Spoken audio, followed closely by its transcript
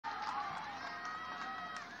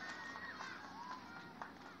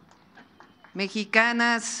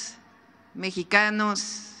mexicanas,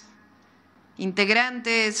 mexicanos,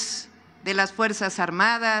 integrantes de las Fuerzas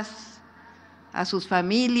Armadas, a sus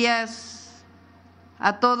familias,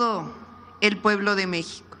 a todo el pueblo de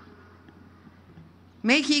México.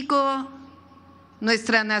 México,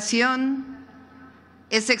 nuestra nación,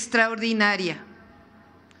 es extraordinaria.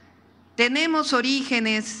 Tenemos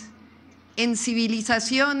orígenes en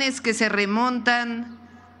civilizaciones que se remontan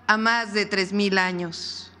a más de 3000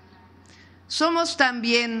 años. Somos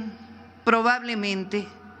también, probablemente,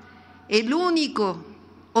 el único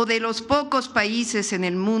o de los pocos países en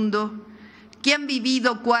el mundo que han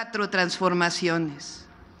vivido 4 transformaciones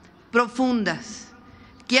profundas,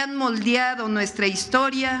 que han moldeado nuestra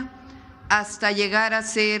historia hasta llegar a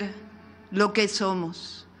ser lo que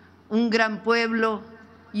somos, un gran pueblo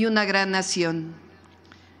y una gran nación.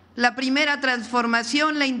 La primera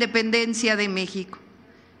transformación, la independencia de México,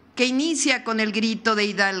 que inicia con el grito de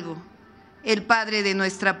Hidalgo, el padre de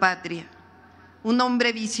nuestra patria, un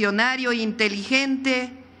hombre visionario e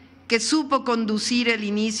inteligente que supo conducir el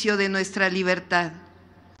inicio de nuestra libertad.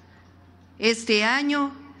 Este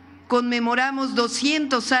año conmemoramos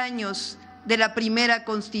 200 años de la primera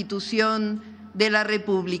Constitución de la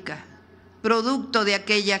República, producto de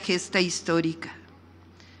aquella gesta histórica.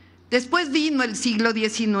 Después vino el siglo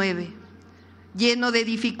XIX, lleno de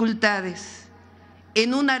dificultades,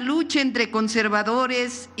 en una lucha entre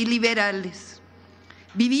conservadores y liberales.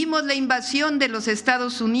 Vivimos la invasión de los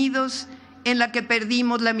Estados Unidos, en la que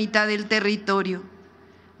perdimos la mitad del territorio,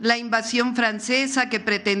 la invasión francesa que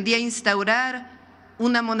pretendía instaurar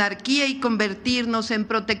una monarquía y convertirnos en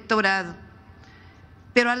protectorado.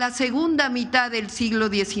 Pero a la segunda mitad del siglo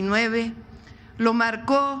XIX lo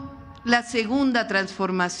marcó la segunda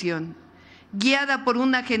transformación, guiada por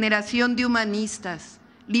una generación de humanistas,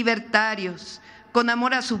 libertarios, con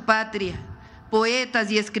amor a su patria, poetas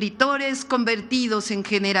y escritores convertidos en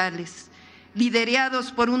generales,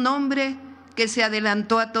 liderados por un hombre que se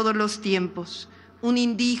adelantó a todos los tiempos, un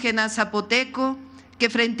indígena zapoteco que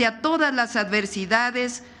frente a todas las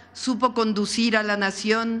adversidades supo conducir a la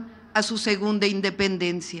nación a su segunda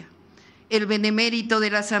independencia. El benemérito de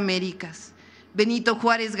las Américas, Benito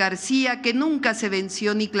Juárez García, que nunca se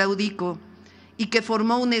venció ni claudicó y que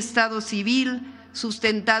formó un Estado civil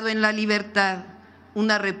sustentado en la libertad,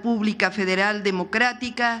 una república federal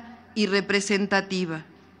democrática y representativa.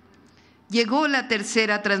 Llegó la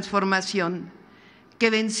tercera transformación, que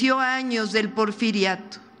venció años del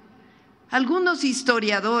porfiriato. Algunos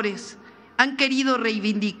historiadores han querido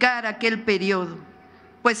reivindicar aquel periodo,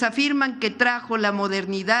 pues afirman que trajo la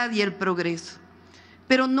modernidad y el progreso.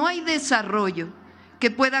 Pero no hay desarrollo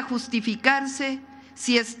que pueda justificarse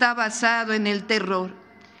si está basado en el terror,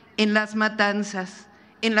 en las matanzas,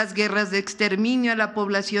 en las guerras de exterminio a la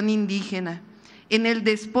población indígena, en el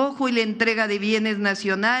despojo y la entrega de bienes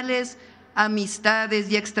nacionales, amistades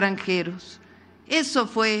y extranjeros. Eso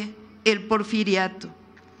fue el porfiriato.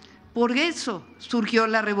 Por eso surgió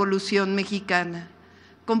la Revolución Mexicana,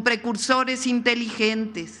 con precursores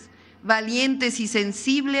inteligentes, valientes y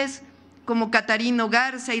sensibles como Catarino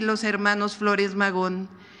Garza y los hermanos Flores Magón,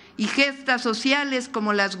 y gestas sociales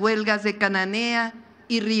como las huelgas de Cananea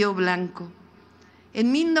y Río Blanco.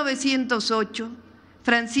 En 1908,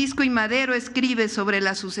 Francisco I. Madero escribe sobre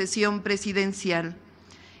la sucesión presidencial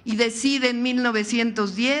y decide en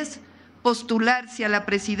 1910 postularse a la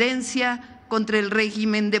presidencia contra el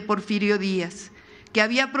régimen de Porfirio Díaz, que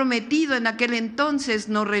había prometido en aquel entonces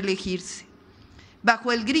no reelegirse.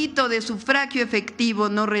 Bajo el grito de sufragio efectivo,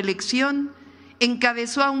 no reelección,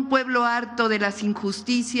 encabezó a un pueblo harto de las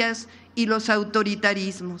injusticias y los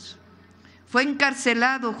autoritarismos. Fue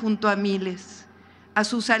encarcelado junto a miles. A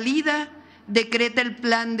su salida, decreta el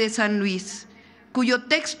Plan de San Luis, cuyo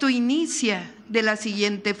texto inicia de la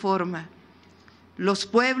siguiente forma: los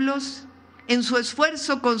pueblos, en su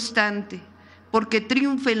esfuerzo constante porque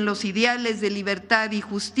triunfen los ideales de libertad y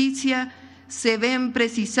justicia, se ven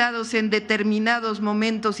precisados en determinados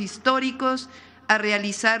momentos históricos a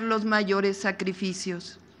realizar los mayores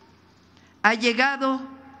sacrificios. Ha llegado,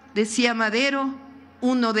 decía Madero,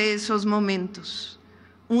 uno de esos momentos,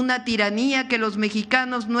 una tiranía que los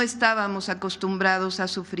mexicanos no estábamos acostumbrados a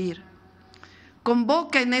sufrir.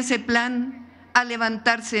 Convoca en ese plan a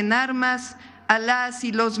levantarse en armas a las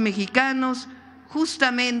y los mexicanos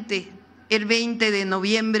justamente el 20 de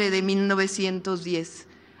noviembre de 1910,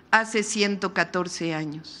 hace 114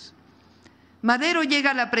 años. Madero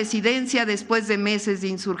llega a la presidencia después de meses de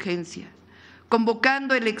insurgencia,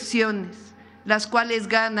 convocando elecciones, las cuales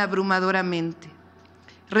gana abrumadoramente.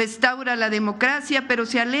 Restaura la democracia, pero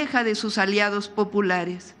se aleja de sus aliados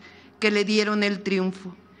populares, que le dieron el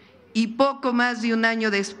triunfo. Y poco más de un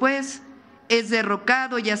año después, es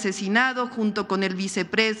derrocado y asesinado junto con el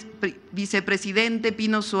vicepresidente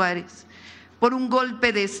Pino Suárez por un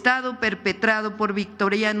golpe de Estado perpetrado por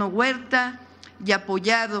Victoriano Huerta y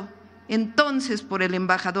apoyado entonces por el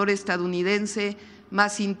embajador estadounidense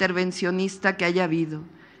más intervencionista que haya habido,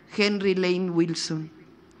 Henry Lane Wilson.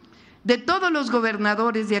 De todos los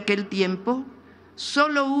gobernadores de aquel tiempo,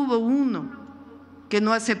 solo hubo uno que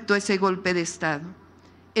no aceptó ese golpe de Estado,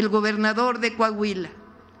 el gobernador de Coahuila,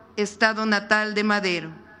 estado natal de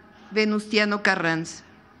Madero, Venustiano Carranza.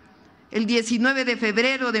 El 19 de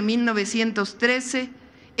febrero de 1913,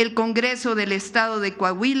 el Congreso del Estado de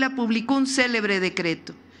Coahuila publicó un célebre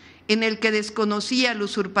decreto en el que desconocía al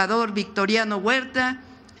usurpador Victoriano Huerta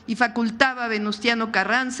y facultaba a Venustiano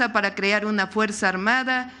Carranza para crear una fuerza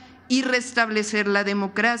armada y restablecer la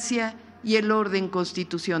democracia y el orden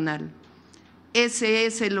constitucional. Ese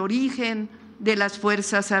es el origen de las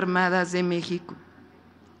Fuerzas Armadas de México.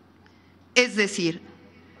 Es decir,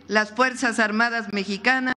 las Fuerzas Armadas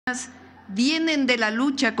mexicanas vienen de la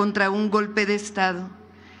lucha contra un golpe de Estado,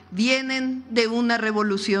 vienen de una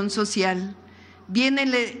revolución social,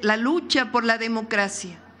 viene la lucha por la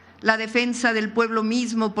democracia, la defensa del pueblo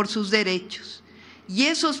mismo por sus derechos. Y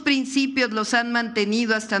esos principios los han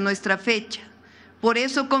mantenido hasta nuestra fecha. Por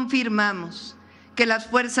eso confirmamos que las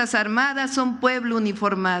Fuerzas Armadas son pueblo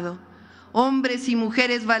uniformado, hombres y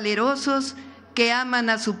mujeres valerosos que aman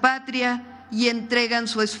a su patria y entregan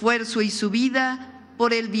su esfuerzo y su vida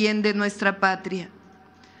por el bien de nuestra patria.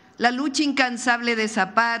 La lucha incansable de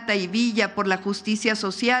Zapata y Villa por la justicia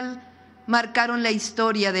social marcaron la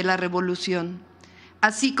historia de la revolución,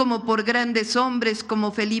 así como por grandes hombres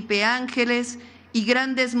como Felipe Ángeles y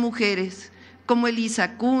grandes mujeres como Elisa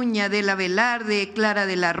Acuña, Adela Velarde, Clara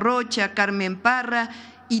de la Rocha, Carmen Parra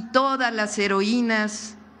y todas las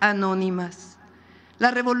heroínas anónimas.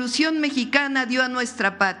 La Revolución Mexicana dio a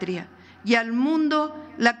nuestra patria y al mundo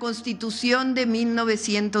la Constitución de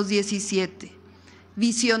 1917,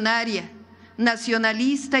 visionaria,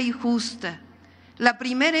 nacionalista y justa, la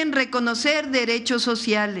primera en reconocer derechos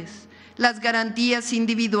sociales, las garantías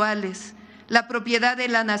individuales, la propiedad de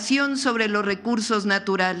la nación sobre los recursos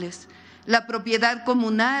naturales, la propiedad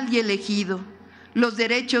comunal y el ejido, los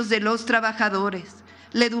derechos de los trabajadores,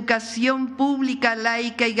 la educación pública,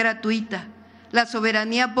 laica y gratuita, la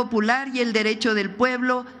soberanía popular y el derecho del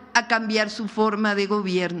pueblo a cambiar su forma de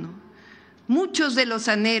gobierno. Muchos de los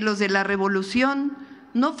anhelos de la revolución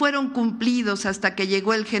no fueron cumplidos hasta que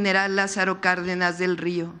llegó el general Lázaro Cárdenas del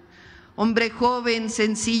Río, hombre joven,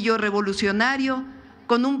 sencillo, revolucionario,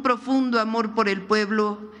 con un profundo amor por el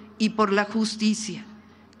pueblo y por la justicia,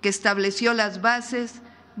 que estableció las bases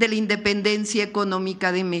de la independencia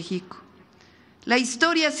económica de México. La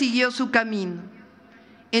historia siguió su camino.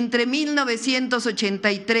 Entre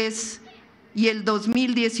 1983 y el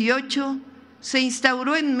 2018 se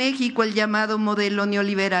instauró en México el llamado modelo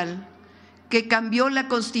neoliberal, que cambió la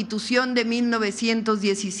Constitución de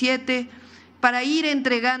 1917 para ir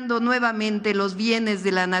entregando nuevamente los bienes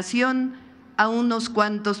de la nación a unos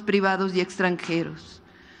cuantos privados y extranjeros.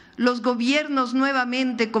 Los gobiernos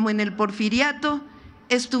nuevamente, como en el porfiriato,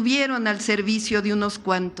 estuvieron al servicio de unos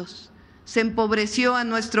cuantos. Se empobreció a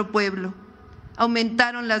nuestro pueblo,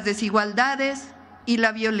 aumentaron las desigualdades y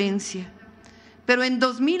la violencia. Pero en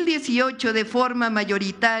 2018, de forma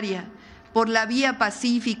mayoritaria, por la vía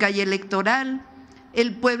pacífica y electoral,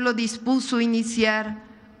 el pueblo dispuso iniciar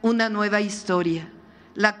una nueva historia,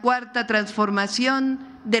 la cuarta transformación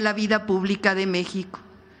de la vida pública de México.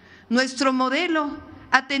 Nuestro modelo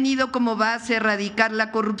ha tenido como base erradicar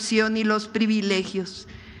la corrupción y los privilegios,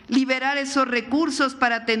 liberar esos recursos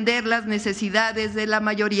para atender las necesidades de la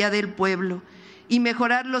mayoría del pueblo y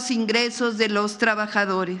mejorar los ingresos de los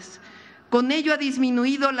trabajadores. Con ello ha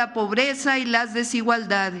disminuido la pobreza y las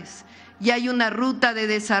desigualdades y hay una ruta de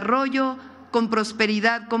desarrollo con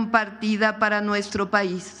prosperidad compartida para nuestro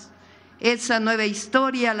país. Esa nueva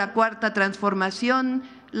historia, la cuarta transformación,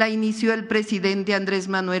 la inició el presidente Andrés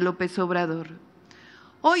Manuel López Obrador.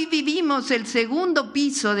 Hoy vivimos el segundo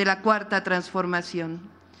piso de la cuarta transformación.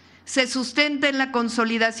 Se sustenta en la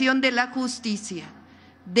consolidación de la justicia,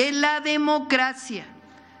 de la democracia,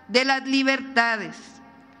 de las libertades,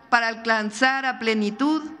 para alcanzar a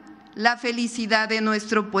plenitud la felicidad de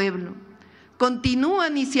nuestro pueblo.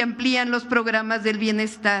 Continúan y se amplían los programas del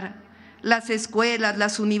bienestar, las escuelas,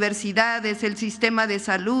 las universidades, el sistema de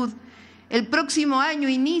salud. El próximo año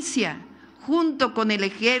inicia, junto con el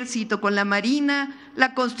Ejército, con la Marina,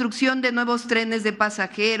 la construcción de nuevos trenes de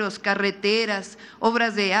pasajeros, carreteras,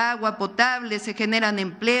 obras de agua potable, se generan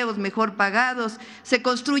empleos mejor pagados, se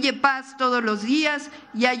construye paz todos los días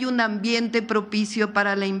y hay un ambiente propicio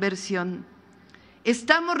para la inversión.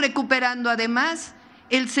 Estamos recuperando además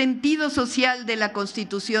el sentido social de la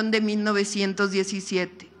Constitución de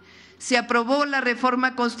 1917. Se aprobó la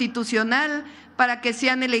reforma constitucional para que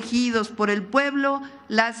sean elegidos por el pueblo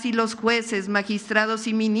las y los jueces, magistrados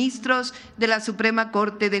y ministros de la Suprema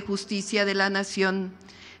Corte de Justicia de la Nación.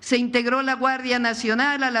 Se integró la Guardia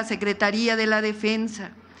Nacional a la Secretaría de la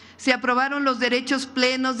Defensa. Se aprobaron los derechos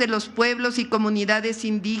plenos de los pueblos y comunidades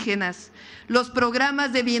indígenas. Los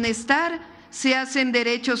programas de bienestar se hacen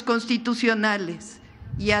derechos constitucionales.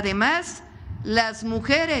 Y además, las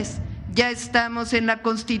mujeres ya estamos en la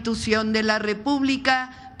Constitución de la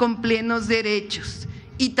República con plenos derechos.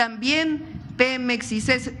 Y también Pemex y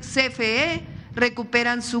CFE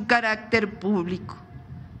recuperan su carácter público.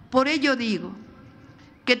 Por ello digo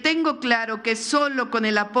que tengo claro que solo con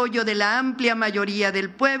el apoyo de la amplia mayoría del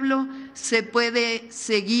pueblo se puede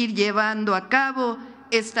seguir llevando a cabo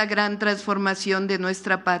esta gran transformación de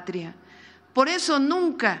nuestra patria. Por eso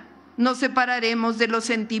nunca nos separaremos de los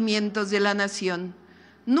sentimientos de la nación,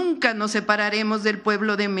 nunca nos separaremos del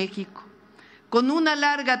pueblo de México. Con una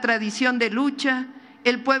larga tradición de lucha,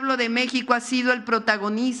 el pueblo de México ha sido el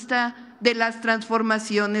protagonista de las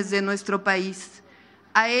transformaciones de nuestro país.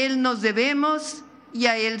 A él nos debemos y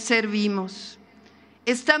a él servimos.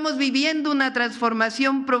 Estamos viviendo una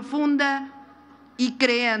transformación profunda y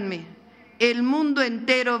créanme, el mundo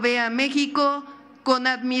entero ve a México con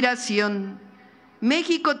admiración.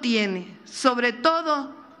 México tiene, sobre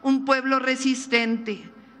todo, un pueblo resistente,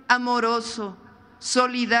 amoroso,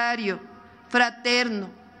 solidario, fraterno,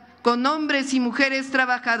 con hombres y mujeres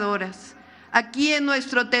trabajadoras, aquí en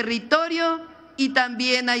nuestro territorio y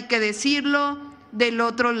también, hay que decirlo, del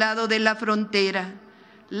otro lado de la frontera.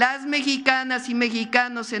 Las mexicanas y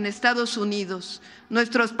mexicanos en Estados Unidos,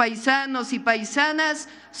 nuestros paisanos y paisanas,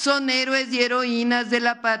 son héroes y heroínas de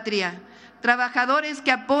la patria, trabajadores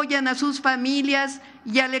que apoyan a sus familias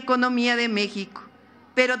y a la economía de México,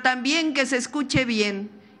 pero también, que se escuche bien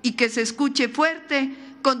y que se escuche fuerte,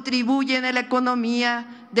 contribuyen a la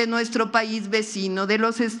economía de nuestro país vecino, de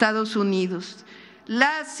los Estados Unidos.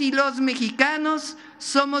 Las y los mexicanos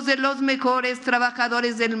somos de los mejores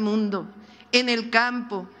trabajadores del mundo, en el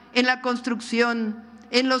campo, en la construcción,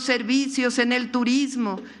 en los servicios, en el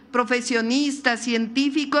turismo, profesionistas,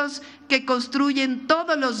 científicos que construyen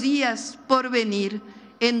todos los días por venir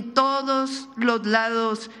en todos los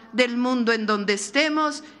lados del mundo en donde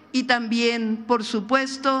estemos y también, por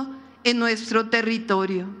supuesto, en nuestro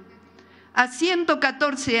territorio. A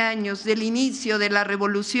 114 años del inicio de la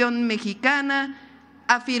Revolución Mexicana,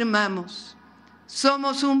 afirmamos: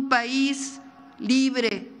 somos un país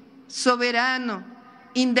libre, soberano,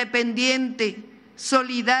 independiente,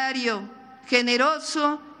 solidario,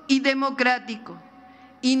 generoso y democrático.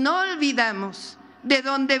 Y no olvidamos de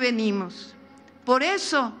dónde venimos. Por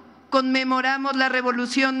eso conmemoramos la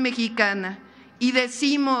Revolución Mexicana y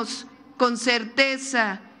decimos con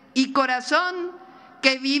certeza y corazón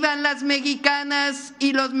que vivan las mexicanas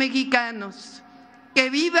y los mexicanos, que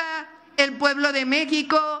viva el pueblo de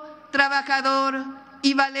México trabajador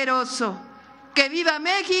y valeroso. ¡Que viva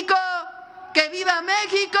México! ¡Que viva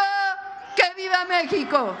México! ¡Que viva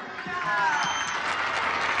México!